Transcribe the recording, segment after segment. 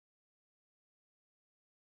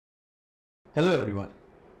Hello everyone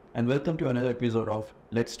and welcome to another episode of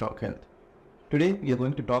Let's Talk Health. Today we are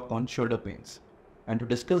going to talk on shoulder pains, and to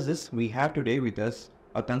discuss this we have today with us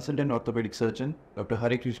a consultant orthopedic surgeon, Dr.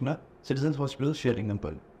 Hare Krishna, Citizens Hospital, Sheringham.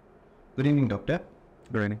 Good evening, doctor.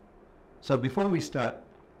 Good evening. So before we start,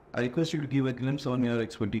 I request you to give a glimpse on your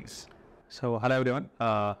expertise. So hello everyone,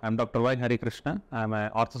 I'm Dr. Y. Hare Krishna. I'm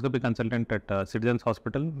an arthroscopy consultant at Citizens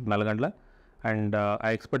Hospital, Nalagandla, and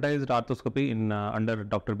I expertised arthroscopy in under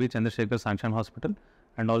Dr. B. Chandrasekhar Sunshine Hospital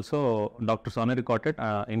and also Dr. Sonnery Cottet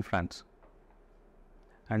in France.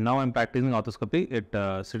 And now I'm practicing arthroscopy at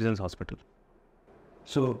Citizens Hospital.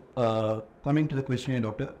 So coming to the question here,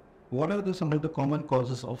 doctor, what are some of the common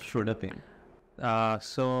causes of shoulder pain?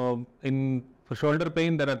 For shoulder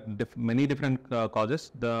pain, there are many different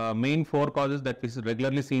causes. The main four causes that we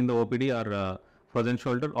regularly see in the OPD are frozen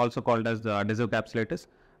shoulder, also called as the adhesive capsulitis.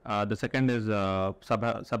 The second is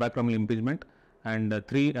subacromial impingement, and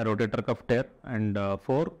 3, a rotator cuff tear, and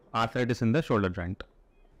 4, arthritis in the shoulder joint.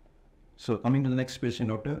 So coming to the next question,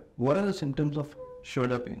 doctor, what are the symptoms of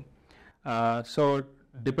shoulder pain? So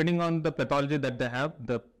depending on the pathology that they have,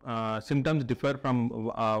 the symptoms differ from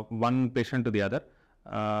one patient to the other.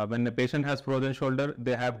 When a patient has frozen shoulder,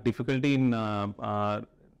 they have difficulty in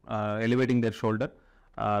elevating their shoulder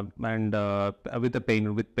and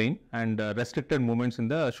with pain and restricted movements in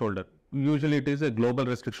the shoulder. Usually it is a global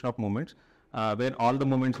restriction of movements where all the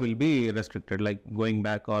movements will be restricted, like going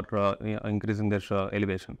back or increasing their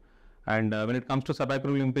elevation. And when it comes to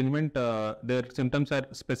subacromial impingement, their symptoms are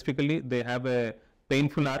specifically they have a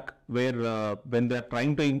painful arc where when they are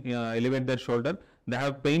trying to elevate their shoulder, they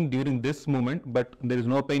have pain during this movement, but there is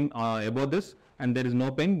no pain above this and there is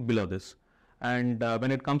no pain below this. And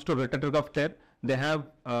when it comes to rotator cuff tear, they have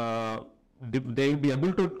they will be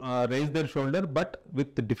able to raise their shoulder, but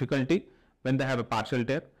with difficulty when they have a partial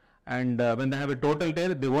tear. And when they have a total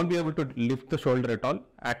tear, they won't be able to lift the shoulder at all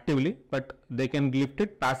actively, but they can lift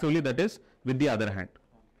it passively, that is with the other hand.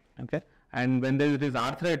 Okay. And when there is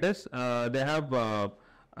arthritis, they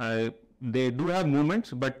do have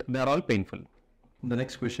movements, but they are all painful. The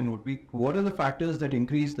next question would be, what are the factors that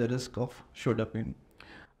increase the risk of shoulder pain?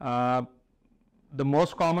 The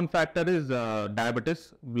most common factor is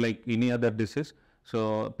diabetes, like any other disease.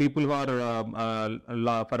 So people who are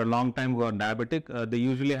for a long time who are diabetic, they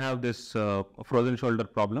usually have this frozen shoulder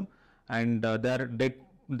problem, and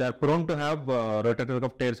they're prone to have rotator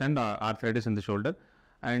cuff tears and arthritis in the shoulder.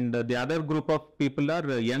 And the other group of people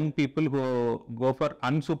are young people who go for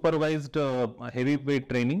unsupervised heavy weight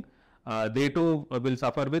training. They too will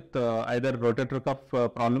suffer with either rotator cuff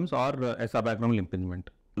problems or a subacromial impingement.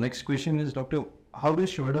 Next question is, doctor, how is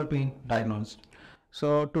shoulder pain diagnosed?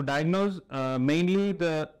 So to diagnose, mainly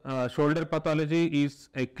the shoulder pathology is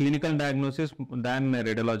a clinical diagnosis than a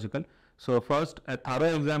radiological. So first, a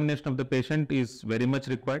thorough examination of the patient is very much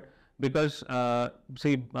required, because when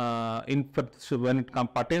it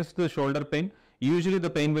pertains to the shoulder pain, usually the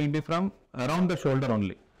pain will be from around the shoulder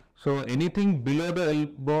only. So anything below the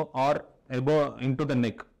elbow or above into the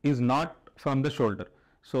neck is not from the shoulder.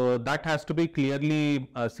 So that has to be clearly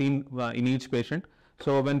seen in each patient.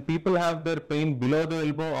 So when people have their pain below the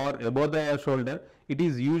elbow or above the shoulder, it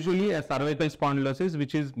is usually a cervical spondylosis,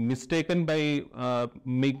 which is mistaken by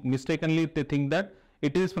mistakenly they think that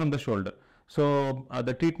it is from the shoulder. So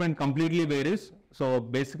the treatment completely varies. So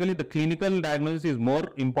basically the clinical diagnosis is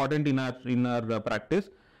more important in our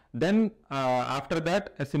practice. Then after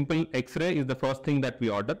that, a simple X-ray is the first thing that we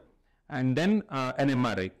order, and then an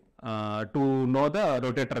MRI to know the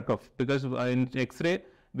rotator cuff, because in X-ray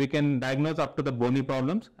we can diagnose up to the bony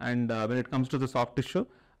problems, and when it comes to the soft tissue,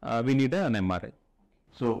 we need an MRI.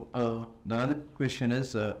 So the other question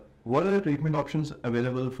is, what are the treatment options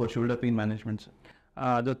available for shoulder pain management?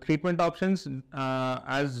 The treatment options, in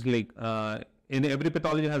every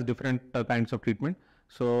pathology has different kinds of treatment.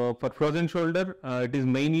 So for frozen shoulder, it is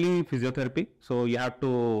mainly physiotherapy. So you have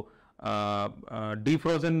to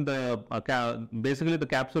defrozen the basically the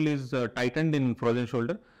capsule is tightened in frozen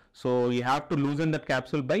shoulder. So you have to loosen that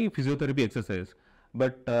capsule by physiotherapy exercise.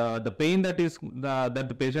 But the pain that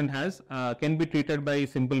the patient has can be treated by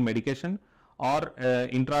simple medication or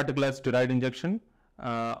intraarticular steroid injection,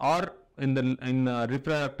 or in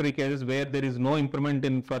refractory cases where there is no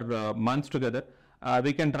improvement for months together,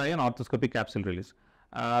 we can try an arthroscopic capsule release.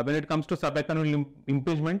 When it comes to subacromial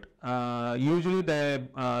impingement, usually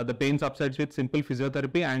the pain subsides with simple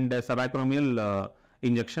physiotherapy and subacromial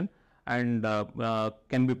injection, and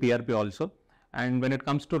can be PRP also. And when it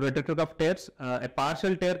comes to rotator cuff tears, a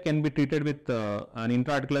partial tear can be treated with an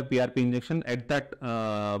intraarticular PRP injection at that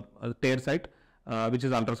tear site, which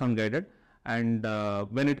is ultrasound guided. And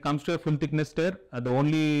when it comes to a full thickness tear, the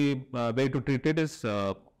only way to treat it is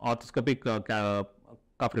arthroscopic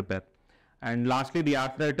cuff repair. And lastly, the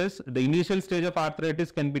arthritis. The initial stage of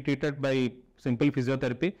arthritis can be treated by simple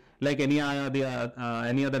physiotherapy, like any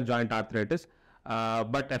other joint arthritis.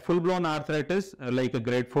 But a full-blown arthritis, like a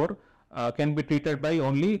grade 4, can be treated by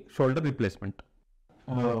only shoulder replacement.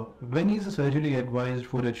 When is the surgery advised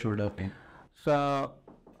for a shoulder pain? So,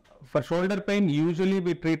 for shoulder pain, usually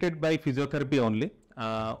we treat it by physiotherapy only.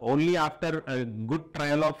 Only after a good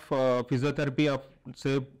trial of physiotherapy of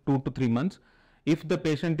say 2 to 3 months, if the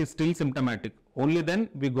patient is still symptomatic, only then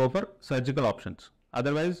we go for surgical options.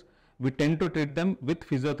 Otherwise, we tend to treat them with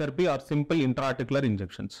physiotherapy or simple intra-articular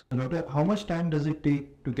injections. Doctor, how much time does it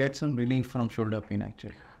take to get some relief from shoulder pain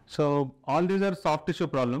actually? So all these are soft tissue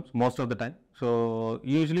problems most of the time. So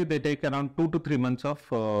usually they take around 2 to 3 months of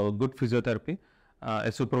good physiotherapy,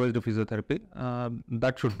 a supervised physiotherapy.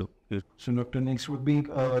 That should do. So doctor, next would be,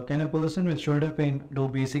 can a person with shoulder pain do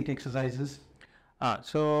basic exercises?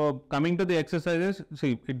 So coming to the exercises,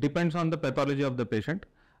 see, it depends on the pathology of the patient.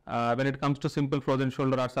 When it comes to simple frozen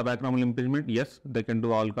shoulder or subacromial impingement, yes, they can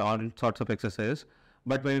do all sorts of exercises.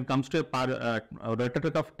 But when it comes to a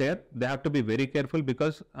rotator cuff tear, they have to be very careful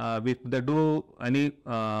because if they do any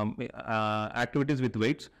activities with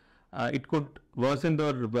weights, it could worsen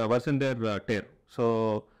their tear.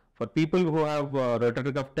 So for people who have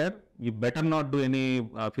rotator cuff tear, you better not do any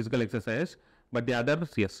physical exercise. But the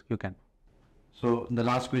others, yes, you can. So the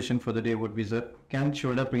last question for the day would be, sir, can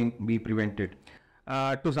shoulder pain be prevented?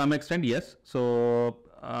 To some extent, yes. So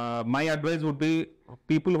my advice would be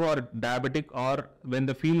people who are diabetic or when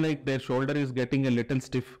they feel like their shoulder is getting a little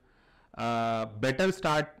stiff, better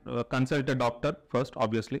start consult a doctor first,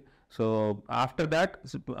 obviously. So after that,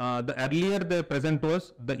 the earlier they present to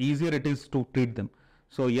us, the easier it is to treat them.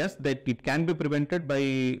 So yes, that it can be prevented by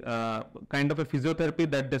kind of a physiotherapy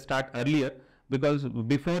that they start earlier, because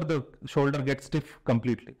before the shoulder gets stiff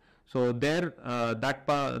completely. So there,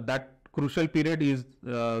 that crucial period is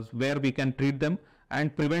where we can treat them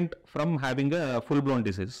and prevent from having a full-blown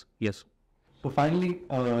disease. Yes. So finally,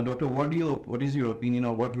 doctor, what is your opinion,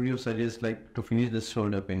 or what would you suggest like to finish this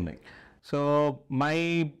shoulder pain like? So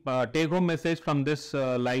my take-home message from this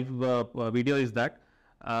live video is that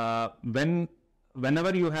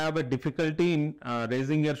whenever you have a difficulty in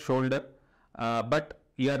raising your shoulder, but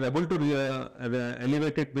you are able to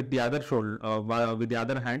elevate it with the other shoulder, with the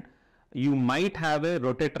other hand, you might have a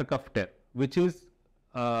rotator cuff tear, which is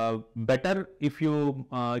better if you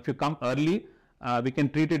come early. We can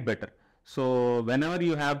treat it better. So whenever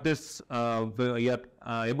you have this, you're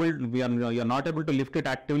not able to lift it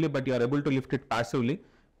actively, but you are able to lift it passively,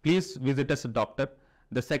 please visit as a doctor.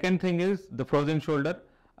 The second thing is the frozen shoulder.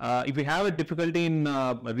 If you have a difficulty in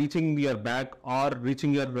reaching your back or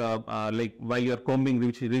reaching your like while you're combing,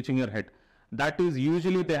 reaching your head, that is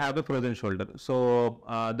usually they have a frozen shoulder. So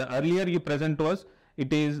the earlier you present to us,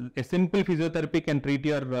 it is a simple physiotherapy can treat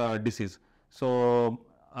your disease. So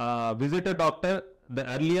visit a doctor the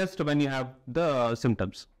earliest when you have the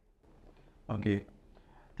symptoms. Okay.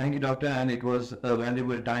 Thank you, doctor, and it was a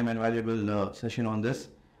valuable time and valuable session on this.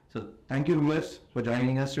 So thank you, viewers, for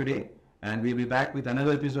joining us today, and we'll be back with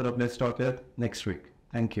another episode of Let's Talk Health next week.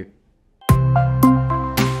 Thank you.